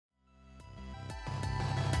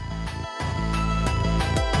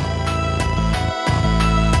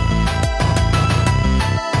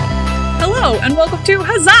and welcome to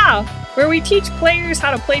Huzzah, where we teach players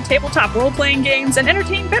how to play tabletop role-playing games and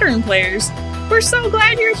entertain veteran players. We're so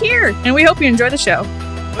glad you're here, and we hope you enjoy the show.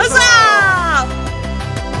 Huzzah!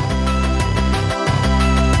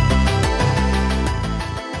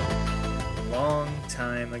 Long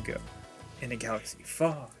time ago, in a galaxy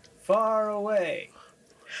far, far away.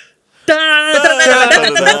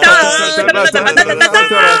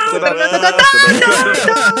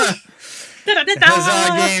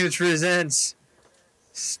 Huzzah Games presents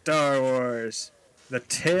Star Wars: The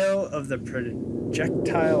Tale of the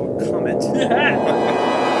Projectile Comet.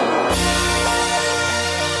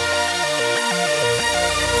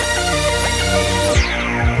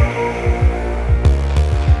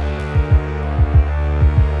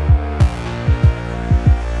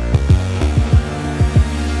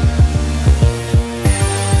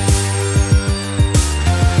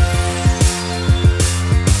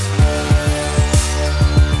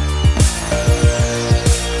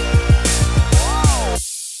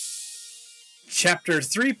 Chapter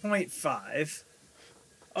 3.5,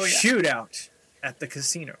 Shootout at the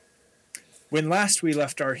Casino. When last we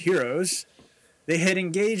left our heroes, they had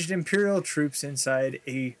engaged Imperial troops inside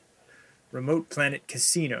a remote planet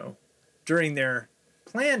casino during their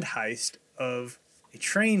planned heist of a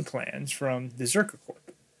train plans from the Zerka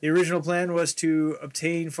Corp. The original plan was to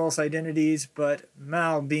obtain false identities, but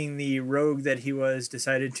Mal, being the rogue that he was,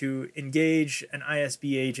 decided to engage an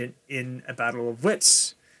ISB agent in a battle of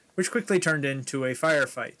wits, which quickly turned into a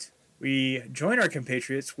firefight. We join our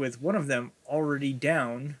compatriots with one of them already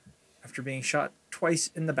down after being shot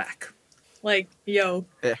twice in the back. Like, yo.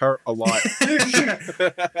 It hurt a lot. All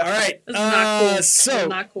right. This is not cool. So, This is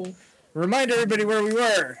not cool. remind everybody where we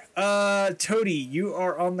were. Toady, you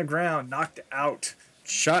are on the ground, knocked out.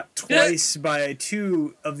 Shot twice by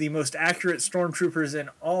two of the most accurate stormtroopers in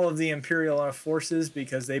all of the Imperial forces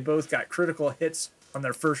because they both got critical hits on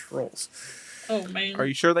their first rolls. Oh, man. Are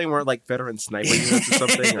you sure they weren't like veteran sniper units or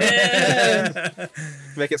something? Or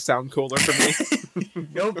make it sound cooler for me.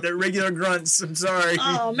 Nope, they're regular grunts. I'm sorry.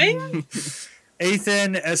 Oh, man.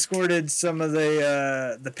 Ethan escorted some of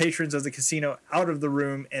the patrons of the casino out of the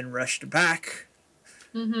room and rushed back,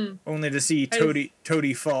 only to see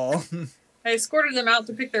Toady fall. I escorted them out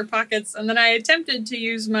to pick their pockets, and then I attempted to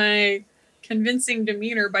use my convincing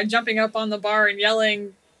demeanor by jumping up on the bar and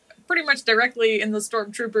yelling pretty much directly in the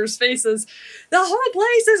stormtroopers' faces, "The whole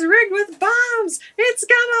place is rigged with bombs! It's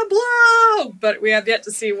gonna blow!" But we have yet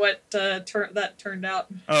to see what that turned out.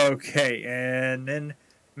 Okay, and then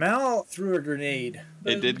Mal threw a grenade.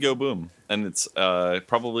 It did go boom, and it's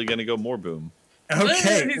probably going to go more boom.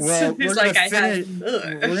 Okay, well, He's we're like,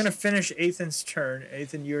 gonna finish Ethan's turn.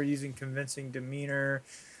 Ethan, you're using convincing demeanor.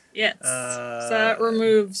 Yes. So that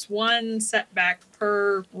removes one setback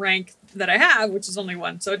per rank that I have, which is only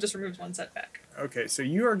one. So it just removes one setback. Okay, so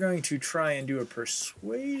you are going to try and do a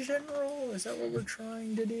persuasion roll? Is that what we're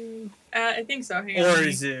trying to do? I think so. Hang on. Or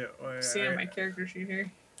is it... See on my character sheet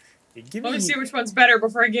here. Let Let me see which one's better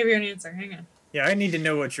before I give you an answer. Hang on. Yeah, I need to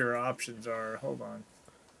know what your options are. Hold on.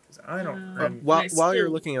 Because I don't... While you're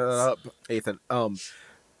looking it up, Ethan,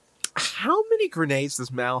 how many grenades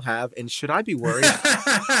does Mal have, and should I be worried?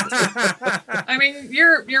 I mean,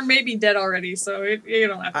 you're maybe dead already, so you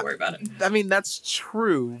don't have to worry about it. I mean, that's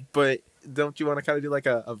true, but don't you want to kind of do like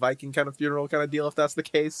a Viking kind of funeral kind of deal if that's the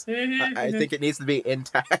case? I think it needs to be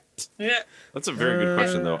intact. Yeah. That's a very good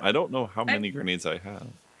question, though. I don't know how many grenades I have.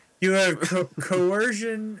 You have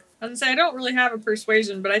coercion. I was gonna say I don't really have a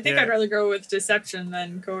persuasion, but I think I'd rather go with deception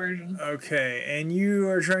than coercion. Okay, and you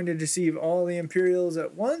are trying to deceive all the Imperials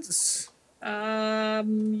at once?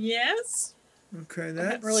 Yes. Okay, I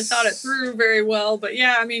hadn't really thought it through very well, but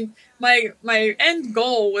yeah, I mean, my end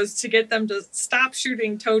goal was to get them to stop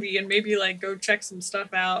shooting Toady and maybe like go check some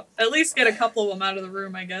stuff out. At least get a couple of them out of the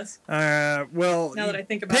room, I guess. Well, now that I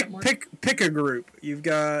think about it more, pick a group. You've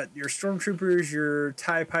got your stormtroopers, your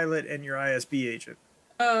TIE pilot, and your ISB agent.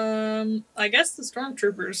 I guess the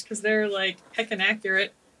stormtroopers, because they're like heckin'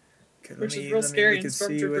 accurate, which is real scary in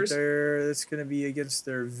stormtroopers. That's going to be against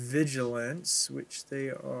their vigilance, which they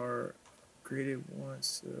are created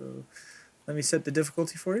once. So let me set the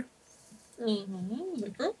difficulty for you.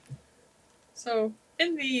 So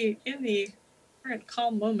in the current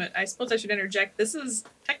calm moment, I suppose I should interject. This is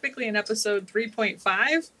technically an episode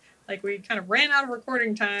 3.5. Like we kind of ran out of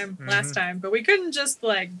recording time last time, but we couldn't just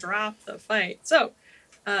like drop the fight. So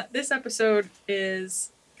this episode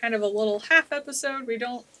is kind of a little half episode. We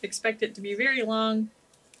don't expect it to be very long.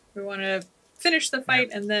 We want to finish the fight,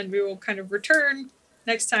 and then we will kind of return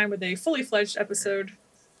next time with a fully fledged episode.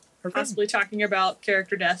 possibly talking about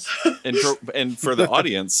character death. And for the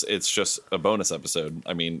audience, it's just a bonus episode.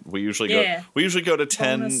 I mean, we usually go to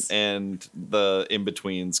 10 bonus. And the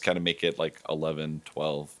in-betweens kind of make it like 11,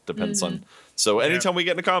 12, depends on. So anytime we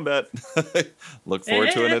get into combat, look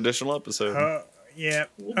forward to an additional episode. Yeah.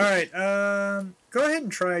 All right. Go ahead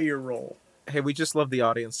and try your roll. Hey, we just love the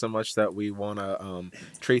audience so much that we want to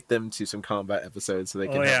treat them to some combat episodes so they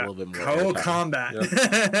can have a little bit more. Whole combat.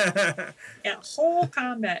 Yep. Whole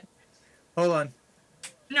combat. Hold on.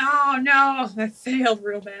 No, I failed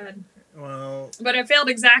real bad. Well, but I failed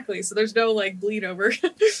exactly, so there's no like bleed over.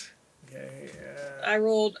 Okay. I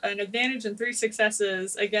rolled an advantage and 3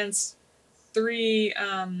 successes against 3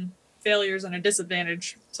 failures and a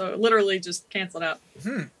disadvantage, so it literally just canceled out.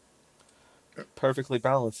 Perfectly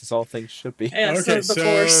balanced, as all things should be. Yeah, okay,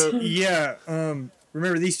 so yeah.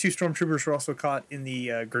 Remember, these 2 stormtroopers were also caught in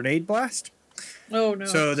the grenade blast. Oh no!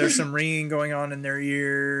 So there's some ringing going on in their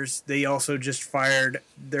ears. They also just fired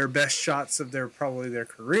their best shots of their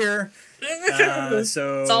career. So it's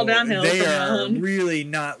all downhill. They are really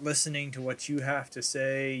not listening to what you have to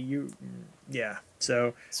say.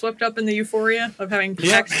 So swept up in the euphoria of having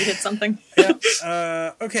actually hit something.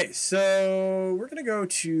 Yeah. Okay, so we're gonna go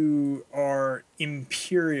to our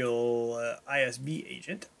Imperial ISB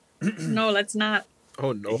agent. No, let's not.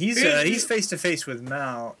 Oh no! He's face to face with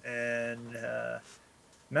Mal, and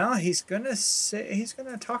Mal, he's gonna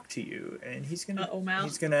talk to you, and he's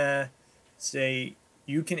gonna say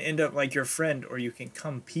you can end up like your friend, or you can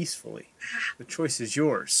come peacefully. The choice is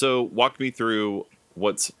yours. So walk me through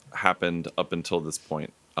what's happened up until this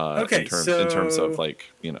point. Okay, in terms of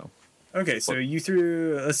like Okay, so you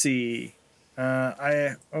threw. Let's see.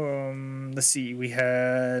 Let's see. We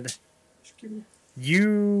had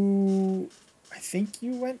you. I think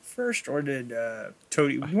you went first, or did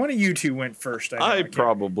Toady? One of you two went first. I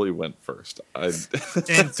probably went first.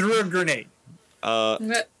 And threw a grenade.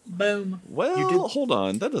 Boom. Well, hold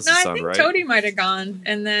on. That doesn't sound right. I think Toady might have gone,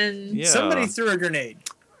 and then somebody threw a grenade.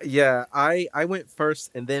 Yeah, I went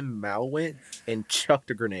first, and then Mal went and chucked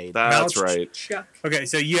a grenade. That's right. Chuck. Okay,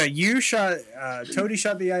 so you shot. Toady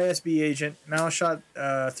shot the ISB agent. Mal shot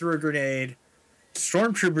threw a grenade.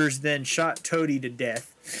 Stormtroopers then shot Toady to death.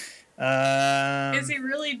 Is he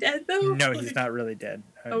really dead though? No, he's not really dead.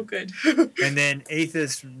 Oh, good. And then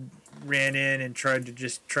Aethys ran in and tried to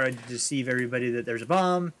deceive everybody that there's a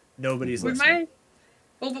bomb. Nobody's listening.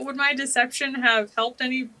 Would my deception have helped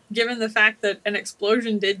any, given the fact that an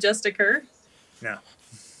explosion did just occur? No.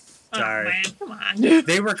 Sorry. Oh, man, come on.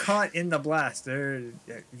 They were caught in the blast. If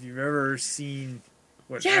you've ever seen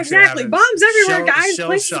what exactly. Bombs everywhere, guys. The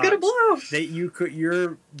place is gonna blow.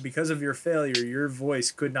 Because of your failure, your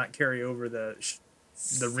voice could not carry over the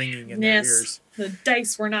ringing in their ears. The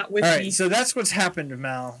dice were not with me. All right, so that's what's happened to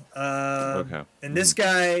Mal. Okay. And this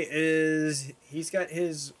guy he's got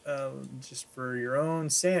his just for your own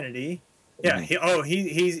sanity. Yeah.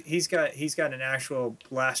 He's got an actual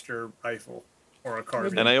blaster rifle or a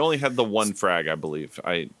carbine. And I only had the one frag, I believe.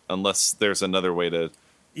 Unless there's another way to.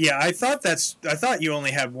 Yeah, I thought you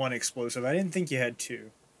only had one explosive. I didn't think you had 2.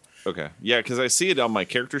 Okay. Yeah, because I see it on my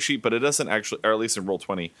character sheet, but it doesn't actually, or at least in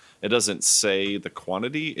Roll20, it doesn't say the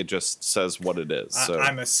quantity. It just says what it is. So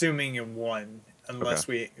I'm assuming in 1, unless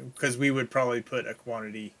because we would probably put a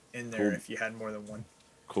quantity in there if you had more than 1.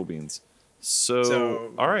 Cool beans.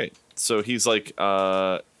 So all right. So he's like, if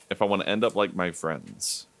I want to end up like my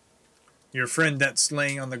friends. Your friend that's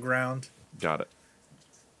laying on the ground. Got it.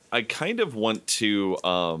 I kind of want to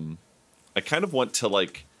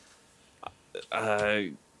like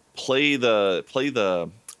play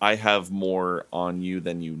the I have more on you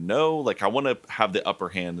than you know. Like I want to have the upper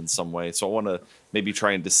hand in some way. So I want to maybe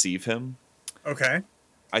try and deceive him. Okay.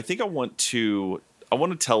 I think I want to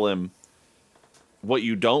tell him what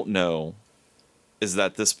you don't know is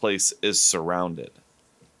that this place is surrounded.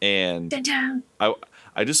 And I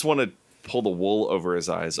just want to pull the wool over his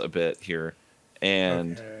eyes a bit here.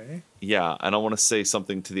 And and I want to say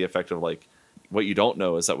something to the effect of like, what you don't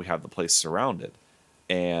know is that we have the place surrounded.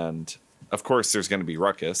 And of course there's going to be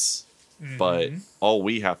ruckus, but all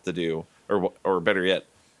we have to do, or better yet,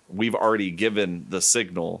 we've already given the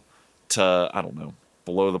signal to, I don't know,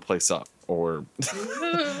 blow the place up, or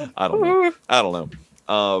I don't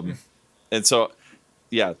know. And so,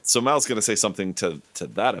 so Mal's going to say something to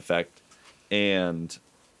that effect and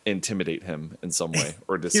intimidate him in some way,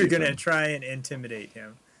 or deceive him. You're going to try and intimidate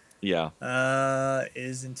him. Yeah.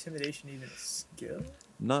 Is intimidation even a skill?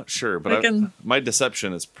 Not sure, but my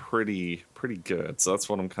deception is pretty good, so that's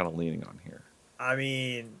what I'm kind of leaning on here. I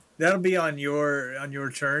mean, that'll be on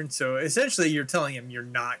your turn. So essentially, you're telling him you're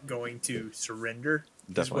not going to surrender.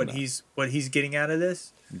 Definitely what he's getting out of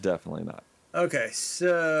this. Definitely not. Okay,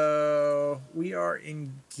 so we are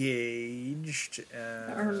engaged.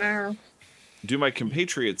 No. Do my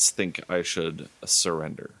compatriots think I should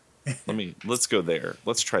surrender? Let's go there.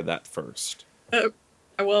 Let's try that first.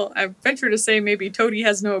 Well, I venture to say maybe Toady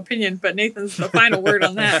has no opinion, but Nathan's the final word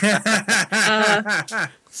on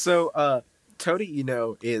that. So, Toady,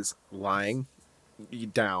 is lying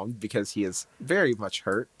down because he is very much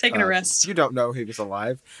hurt. Taking a rest. You don't know he was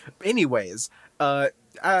alive. Anyways,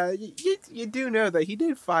 you do know that he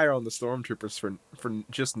did fire on the stormtroopers for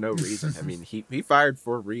just no reason. I mean, he fired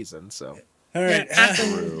for a reason, so. All right.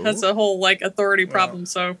 Athen has a whole authority problem,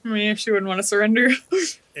 so she wouldn't want to surrender.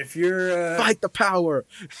 If you're fight the power.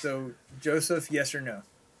 So Joseph, yes or no?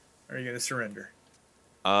 Are you going to surrender?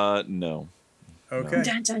 No. Okay.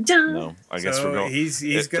 Dun, dun, dun. No. I guess we're going.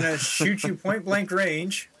 He's going to shoot you point blank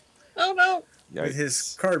range. Oh no! Yikes. With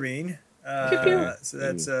his carbine. So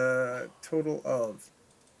that's a total of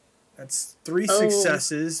 3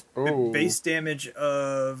 successes, base damage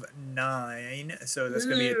of 9. So that's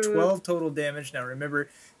going to be a 12 total damage. Now remember,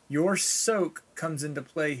 your soak comes into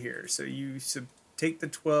play here. So you take the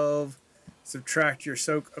 12, subtract your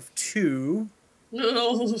soak of 2.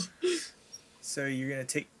 No. So you're going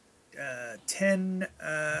to take 10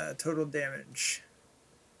 total damage.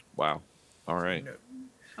 Wow. All right. No.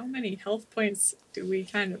 How many health points do we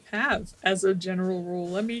kind of have as a general rule?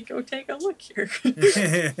 Let me go take a look here.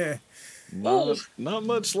 Not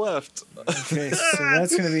much left. Okay, so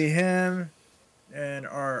that's going to be him. And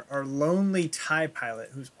our lonely TIE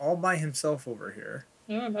pilot, who's all by himself over here.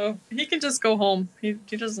 Oh no, he can just go home. He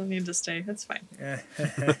doesn't need to stay. That's fine.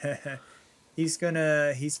 He's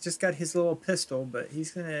just got his little pistol, but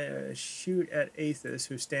he's gonna shoot at Athos,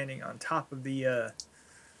 who's standing on top of the. You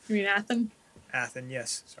mean Athen? Athen,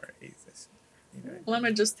 yes. Sorry, Athos. Let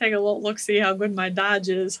me just take a little look, see how good my dodge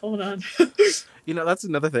is. Hold on. That's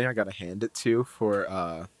another thing I gotta hand it to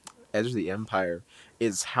for Edge of the Empire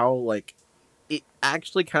is how it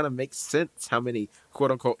actually kind of makes sense how many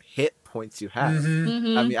quote unquote hit points you have.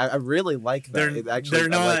 Mm-hmm. I mean, I really like that. They're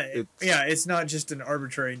not. It's not just an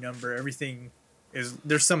arbitrary number. Everything is.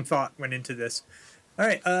 There's some thought went into this. All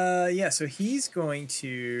right. So he's going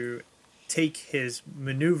to take his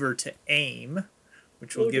maneuver to aim,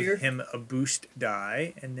 which will give him a boost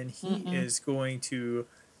die, and then he is going to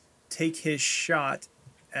take his shot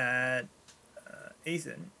at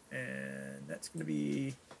Ethan, and that's going to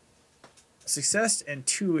be a success and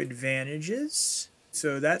 2 advantages.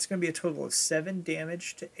 So that's going to be a total of 7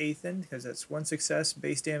 damage to Ethan, because that's 1 success.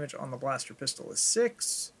 Base damage on the blaster pistol is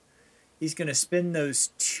 6. He's going to spend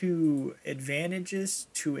those 2 advantages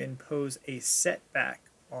to impose a setback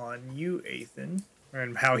on you, Ethan.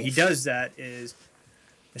 And how he does that is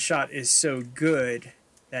the shot is so good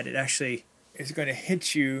that it actually is going to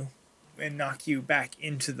hit you and knock you back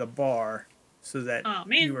into the bar so that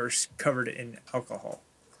you are covered in alcohol.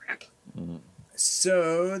 Crap. Mm-hmm.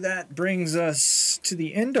 So that brings us to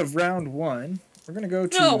the end of round 1. We're going to go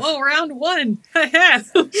to... round 1.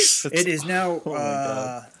 It is now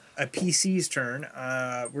a PC's turn.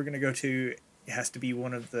 We're going to go to... It has to be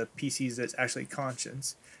one of the PCs that's actually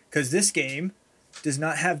conscious. Because this game does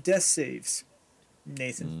not have death saves,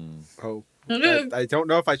 Nathan. I don't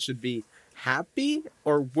know if I should be happy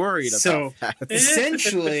or worried about that.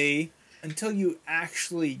 Essentially, until you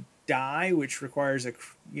actually die, which requires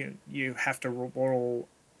you have to roll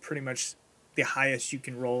pretty much the highest you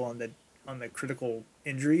can roll on the critical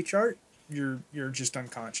injury chart, you're just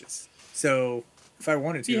unconscious. So if I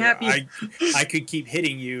wanted to, I could keep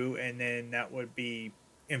hitting you, and then that would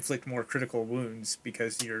inflict more critical wounds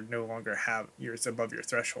because you're no longer it's above your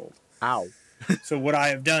threshold. Ow. So what I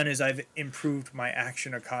have done is I've improved my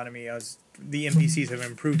action economy as the NPCs have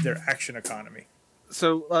improved their action economy.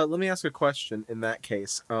 So let me ask a question in that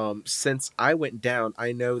case. Since I went down,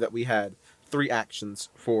 I know that we had 3 actions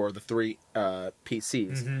for the 3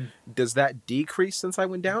 PCs. Mm-hmm. Does that decrease since I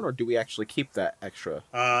went down, or do we actually keep that extra?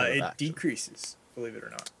 It decreases, believe it or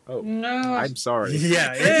not. Oh, no. I'm sorry.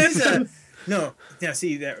 Yeah, it is no. Yeah,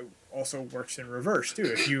 see, that also works in reverse too.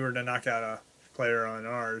 If you were to knock out a player on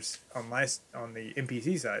the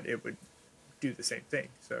NPC side, it would do the same thing.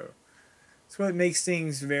 So that's what makes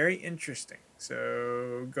things very interesting.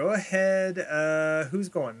 So go ahead. Who's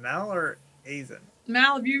going, Mal or Ethan?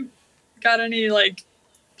 Mal, have you got any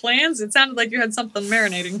plans? It sounded like you had something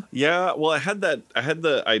marinating. Yeah, well, I had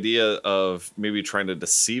the idea of maybe trying to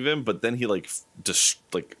deceive him, but then he just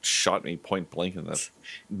shot me point blank shot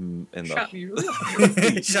me real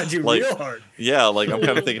hard. Shot you real hard. Yeah, I'm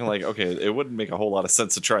kind of thinking okay, it wouldn't make a whole lot of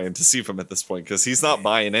sense to try and deceive him at this point because he's not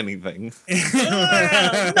buying anything.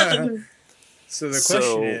 So the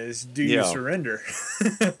question is, do you surrender?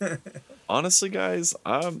 Honestly, guys,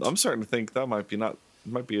 I'm starting to think that might be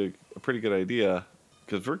a pretty good idea,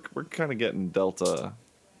 because we're kind of getting Delta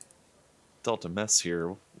mess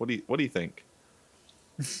here. What do you think?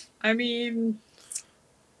 I mean,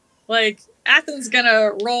 like, Athen's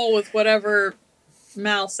gonna roll with whatever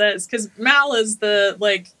Mal says, because Mal is the,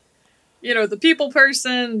 like, you know, the people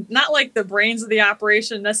person, not like the brains of the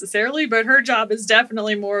operation necessarily, but her job is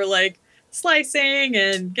definitely more like slicing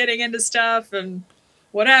and getting into stuff and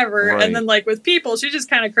whatever. Right. And then, like, with people, she's just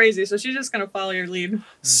kind of crazy, so she's just gonna follow your lead.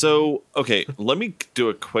 So, okay, let me do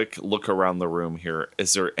a quick look around the room here.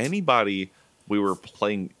 Is there anybody we were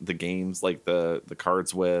playing the games, like the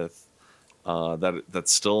cards with,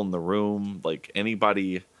 that's still in the room? Like,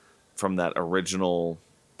 anybody from that original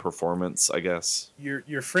performance, I guess?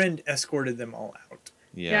 Your friend escorted them all out.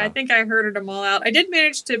 Yeah, I think I herded them all out. I did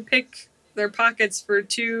manage to pick their pockets for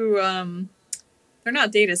 2, they're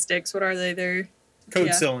not data sticks. What are they? They're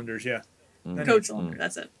code cylinders, yeah. Code cylinder,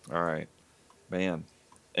 that's it. All right. Man.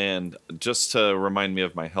 And just to remind me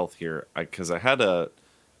of my health here, because I had a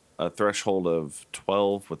threshold of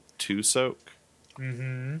 12 with 2 soak.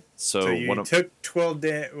 Mm-hmm. So you took 12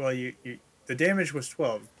 the damage was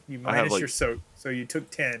 12. You minus your soak, so you took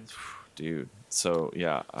 10. Dude, so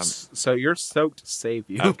yeah, so your soaked save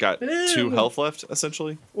you. I've got 2 health left,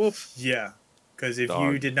 essentially. Oof. Yeah, because if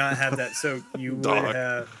you did not have that soak, you would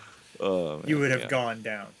have gone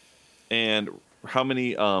down. And how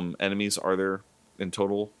many enemies are there in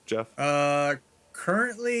total, Jeff?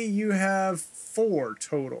 Currently you have 4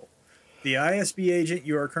 total. The ISB agent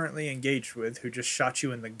you are currently engaged with, who just shot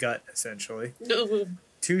you in the gut, essentially.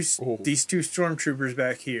 These 2 stormtroopers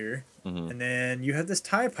back here, and then you have this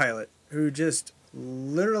TIE pilot who just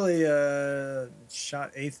literally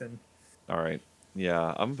shot Athen. All right.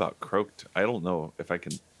 Yeah, I'm about croaked. I don't know if I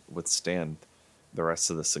can withstand the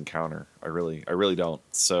rest of this encounter. I really don't.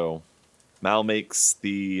 So Mal makes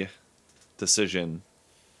the decision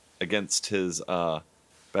against his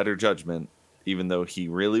better judgment, even though he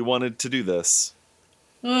really wanted to do this.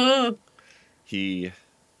 He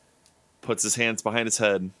puts his hands behind his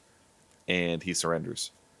head, and he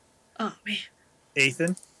surrenders. Oh, man.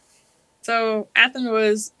 Athen? So, Athen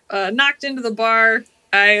was knocked into the bar,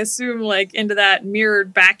 I assume, like, into that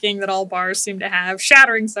mirrored backing that all bars seem to have,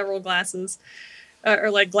 shattering several glasses,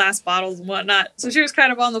 or, like, glass bottles and whatnot. So she was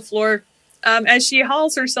kind of on the floor. As she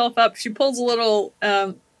hauls herself up, she pulls a little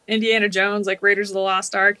Indiana Jones, like Raiders of the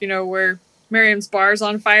Lost Ark, you know, where Miriam's bar's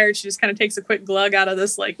on fire, and she just kind of takes a quick glug out of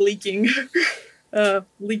this, like, leaking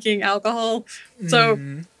alcohol.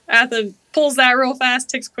 So Athen pulls that real fast,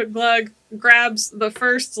 takes a quick glug, grabs the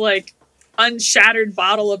first, like, unshattered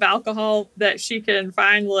bottle of alcohol that she can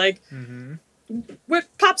find, like,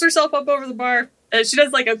 pops herself up over the bar. She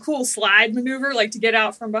does, like, a cool slide maneuver, like, to get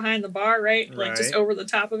out from behind the bar, right? Like, just over the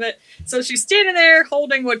top of it. So she's standing there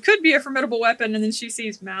holding what could be a formidable weapon, and then she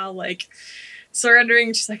sees Mal, like,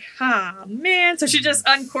 surrendering. She's like, man. So she just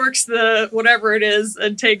uncorks the whatever it is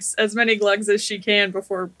and takes as many glugs as she can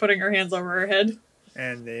before putting her hands over her head.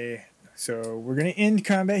 And so we're going to end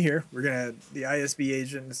combat here. The ISB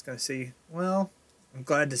agent is going to say, well, I'm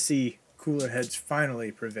glad to see cooler heads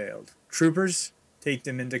finally prevailed. Troopers, take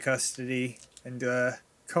them into custody and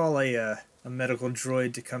call a medical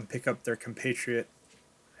droid to come pick up their compatriot.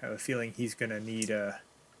 I have a feeling he's going to need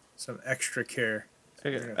some extra care.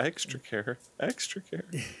 Extra care.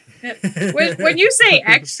 When you say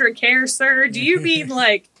extra care, sir, do you mean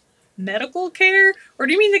like medical care, or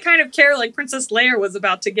do you mean the kind of care like Princess Leia was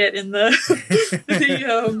about to get in the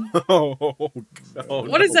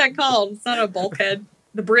what is that called? It's not a bulkhead.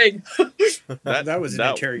 The brig. that was an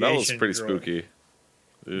interrogation. That was pretty droid. Spooky.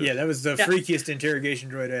 Yeah, that was the freakiest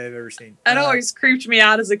interrogation droid I've ever seen. It always creeped me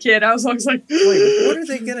out as a kid. I was always like, wait, what are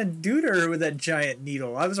they going to do to her with that giant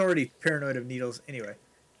needle? I was already paranoid of needles anyway.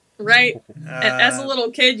 Right? As a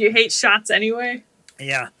little kid, you hate shots anyway.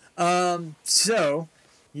 Yeah. So,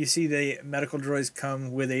 you see the medical droids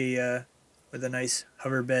come with a nice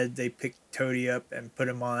hover bed. They pick Toady up and put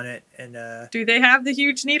him on it. And do they have the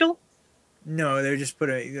huge needle? No, they're just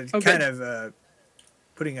putting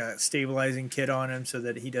a stabilizing kit on him so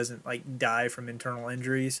that he doesn't like die from internal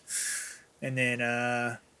injuries. And then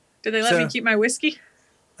do they let me keep my whiskey?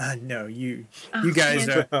 No, you guys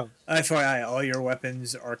are FYI, all your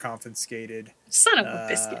weapons are confiscated. Son of a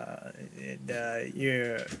biscuit.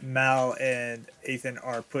 And Mal and Athen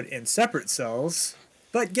are put in separate cells.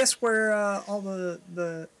 But guess where all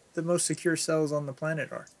the most secure cells on the planet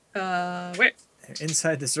are? Where?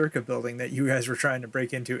 Inside the Zerka building that you guys were trying to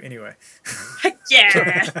break into anyway. Heck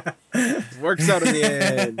yeah! Works out in the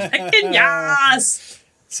end. Heck yes!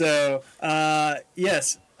 So,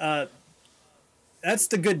 yes, that's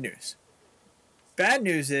the good news. Bad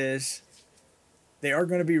news is they are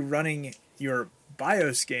going to be running your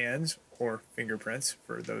bioscans or fingerprints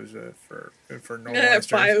for those for normal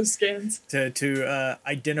bioscans to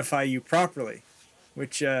identify you properly,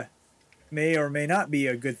 which may or may not be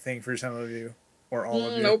a good thing for some of you or all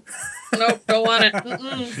of you. Nope, don't want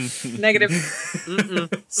it. Negative.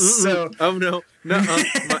 So, oh no,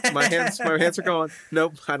 my hands are gone.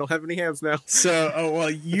 Nope, I don't have any hands now. So,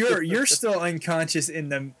 well, you're still unconscious in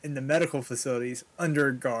the medical facilities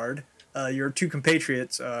under guard. Your two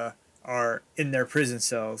compatriots are in their prison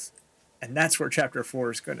cells, and that's where Chapter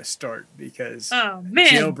 4 is going to start because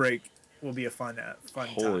jailbreak will be a fun time.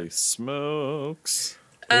 Holy smokes!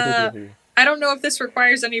 I don't know if this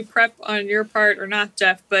requires any prep on your part or not,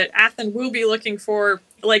 Jeff, but Athen will be looking for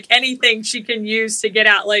like anything she can use to get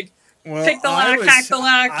out, like pick the lock, hack the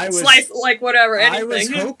lock, slice, like whatever, anything. I was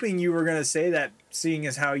hoping you were going to say that, seeing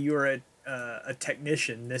as how you are a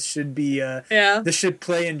technician. This should be this should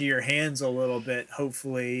play into your hands a little bit,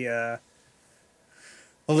 hopefully a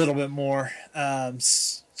little bit more.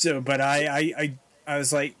 But I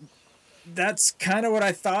was like, that's kind of what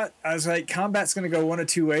I thought. I was like, combat's going to go one of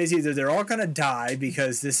two ways. Either they're all going to die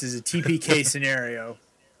because this is a TPK scenario,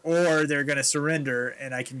 or they're going to surrender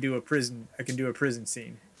and I can do a prison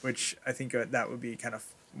scene, which I think that would be kind of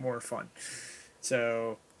more fun.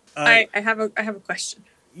 So I have a question.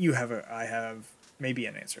 I have maybe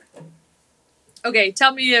an answer. Okay,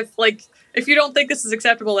 tell me if you don't think this is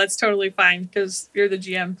acceptable, that's totally fine because you're the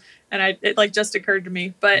GM and it just occurred to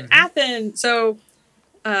me. But Athen, so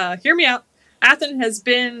hear me out. Athen has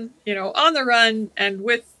been, on the run and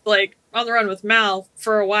on the run with Mal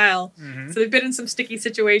for a while. So they've been in some sticky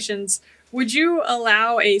situations. Would you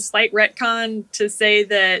allow a slight retcon to say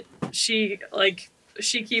that she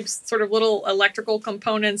keeps sort of little electrical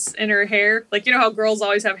components in her hair? Like, you know how girls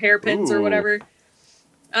always have hairpins or whatever?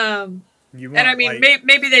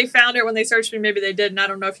 Maybe they found it when they searched me. Maybe they didn't. I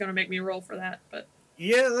don't know if you want to make me roll for that, but.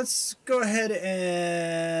 Yeah, let's go ahead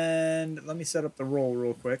and let me set up the roll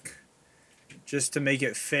real quick, just to make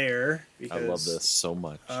it fair. Because, I love this so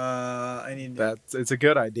much. It's a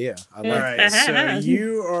good idea. All right, so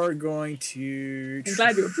you are going to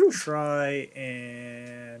try,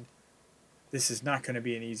 and this is not going to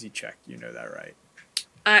be an easy check. You know that, right?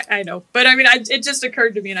 I know, but it just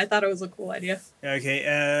occurred to me, and I thought it was a cool idea.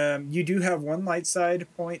 Okay, you do have one light side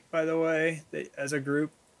point, by the way, as a group.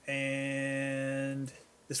 And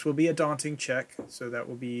this will be a daunting check, so that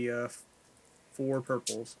will be 4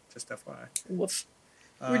 purples, just FYI. Woof.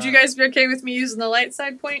 Would you guys be okay with me using the light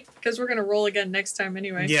side point? Because we're going to roll again next time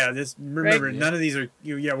anyway. Yeah, remember, right? None of these are...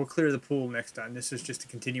 we'll clear the pool next time. This is just a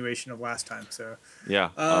continuation of last time, so... Yeah.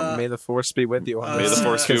 May the force be with you. May the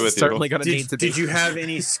force be with you. Certainly going to need to be. Did you have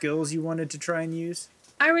any skills you wanted to try and use?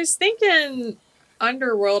 I was thinking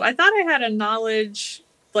Underworld. I thought I had a knowledge...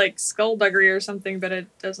 like skullduggery or something, but it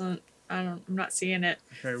doesn't. I'm not seeing it.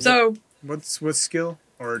 Okay, so what's skill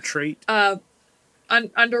or a trait?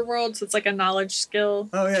 Underworld. So it's like a knowledge skill.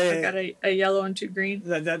 Oh yeah, I've got a yellow and 2 green.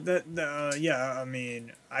 Yeah. I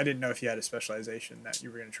mean, I didn't know if you had a specialization that you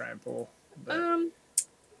were gonna try and pull. But.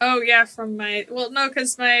 Oh yeah, from my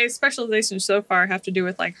because my specializations so far have to do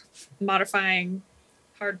with like modifying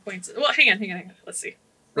hard points. Well, hang on. Let's see.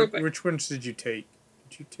 Real quick. Which ones did you take?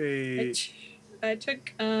 I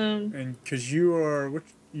took and because you're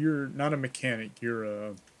not a mechanic, you're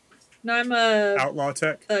a I'm a outlaw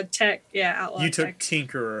tech. A tech, yeah, outlaw. You took tech.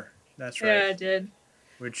 Tinkerer, that's right. Yeah, I did.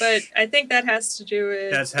 But I think that has to do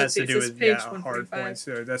with hard points.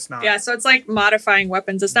 So that's not. Yeah, so it's like modifying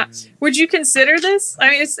weapons. It's not. Would you consider this? I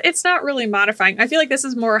mean, it's not really modifying. I feel like this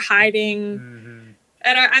is more hiding.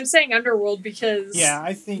 And I'm saying Underworld because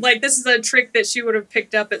I think this is a trick that she would have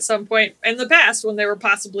picked up at some point in the past when they were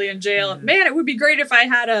possibly in jail. Man, it would be great if I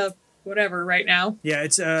had a whatever right now. Yeah,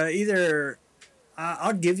 it's either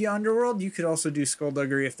I'll give you Underworld. You could also do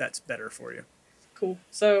Skullduggery if that's better for you. Cool.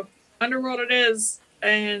 So Underworld it is.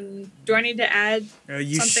 And do I need to add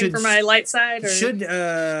something for my light side? Or?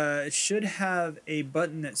 It should have a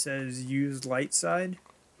button that says Use Light Side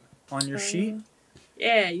on your sheet.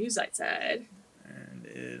 Yeah, use light side.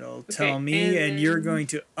 It'll tell me, and you're going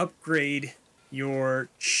to upgrade your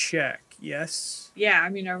check. Yes. Yeah, I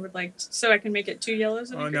mean, I would like so I can make it 2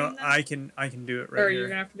 yellows. And no, I can do it right or here. You're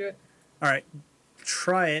gonna have to do it. All right,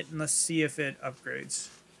 try it and let's see if it upgrades.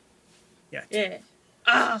 Yeah. Yeah.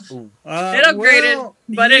 It upgraded,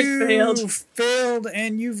 but it failed. You failed,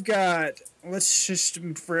 and you've got. Let's just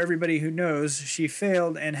for everybody who knows, she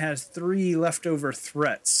failed and has 3 leftover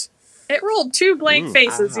threats. It rolled 2 blank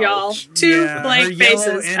faces, y'all. 2 blank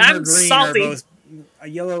faces. I'm salty. a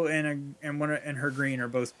yellow and her green are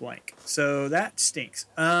both blank. So that stinks.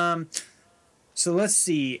 So let's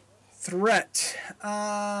see. Threat.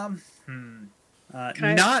 Not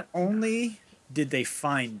only did they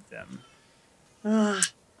find them,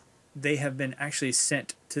 they have been actually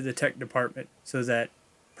sent to the tech department so that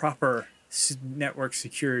proper network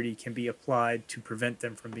security can be applied to prevent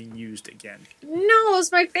them from being used again. No, it's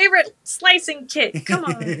my favorite slicing kit. Come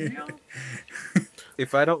on.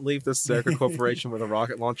 If I don't leave this Zerka Corporation with a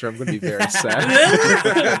rocket launcher, I'm going to be very sad.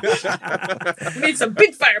 We need some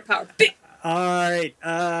big firepower. Big. All right.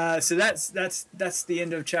 So that's the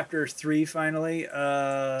end of chapter 3. Finally.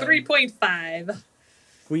 3.5.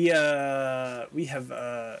 We have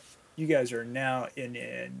you guys are now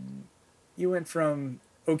in. You went from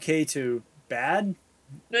okay to bad.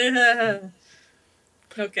 No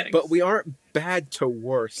kidding. But we aren't bad to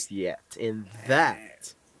worse yet. In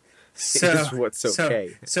that is what's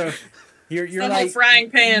okay. So you're the like whole frying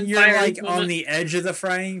pan. You're fire like moment. on the edge of the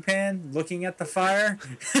frying pan, looking at the fire,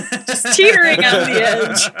 just teetering on the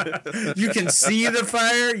edge. You can see the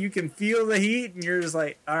fire, you can feel the heat, and you're just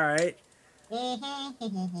like, all right.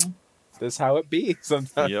 This how it be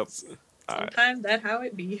sometimes. Yep. Sometimes that's how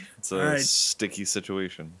it be. It's a sticky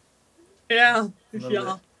situation. Yeah.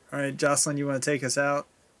 All right, Jocelyn, you want to take us out?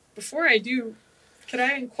 Before I do, could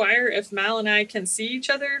I inquire if Mal and I can see each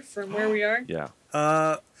other from where we are? Yeah.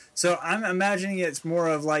 So I'm imagining it's more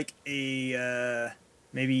of like a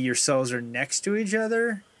maybe your cells are next to each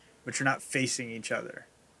other, but you're not facing each other.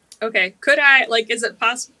 Okay. Could I, is it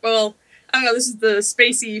possible? Well, I don't know. This is the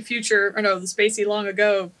spacey future, or no, the spacey long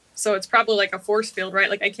ago. So it's probably like a force field, right?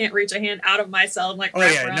 Like I can't reach a hand out of my cell and wrap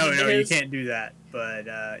around no, you his. can't do that. But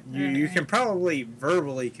you can probably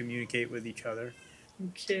verbally communicate with each other.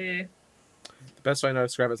 Okay. The best way I know to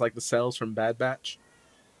describe it is like the cells from Bad Batch.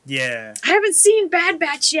 Yeah. I haven't seen Bad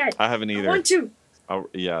Batch yet. I haven't either. I want to.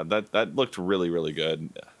 Yeah, that looked really, really good.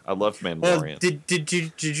 I loved Mandalorian. Well,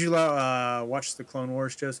 did you watch the Clone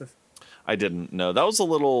Wars, Joseph? I didn't. No, that was a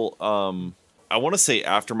little. I want to say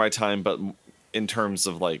after my time, but in terms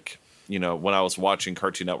of when I was watching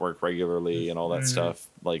Cartoon Network regularly and all that stuff,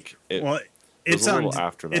 it's a little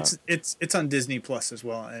after that. It's on Disney Plus as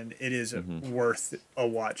well, and it is worth a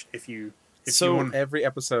watch if you. Every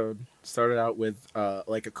episode started out with a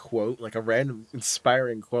quote, like a random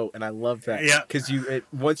inspiring quote, and I love that. Yeah. Because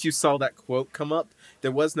once you saw that quote come up,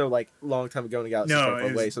 there was no long time ago in the galaxy far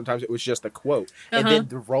away. Sometimes it was just a quote, and then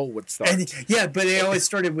the roll would start. But it always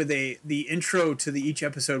started with the intro to each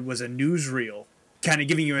episode was a newsreel, kind of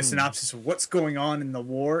giving you a synopsis of what's going on in the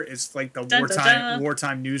war. It's like the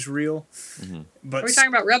wartime newsreel. Mm-hmm. But are we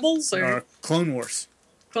talking about Rebels or Clone Wars?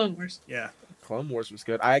 Clone Wars. Yeah. Clone Wars was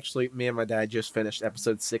good. Me and my dad just finished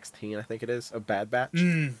episode 16, I think it is, of Bad Batch.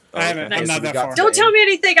 I haven't. I'm not that far. Don't tell me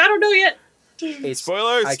anything. I don't know yet.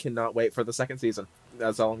 Spoilers! I cannot wait for the second season.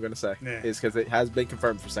 That's all I'm going to say. Yeah. Is because it has been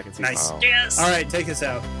confirmed for second season. Nice. Wow. Yes. All right, take us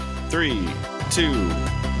out. 3, 2, 1.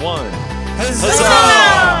 Huzzah!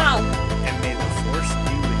 Huzzah! And may the Force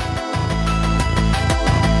be with you.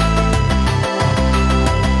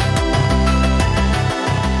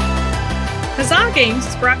 Huzzah Games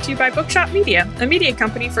is brought to you by Bookshop Media, a media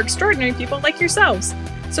company for extraordinary people like yourselves.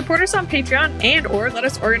 Support us on Patreon and/or let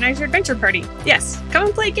us organize your adventure party. Yes, come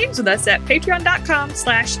and play games with us at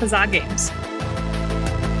patreon.com/HuzzahGames.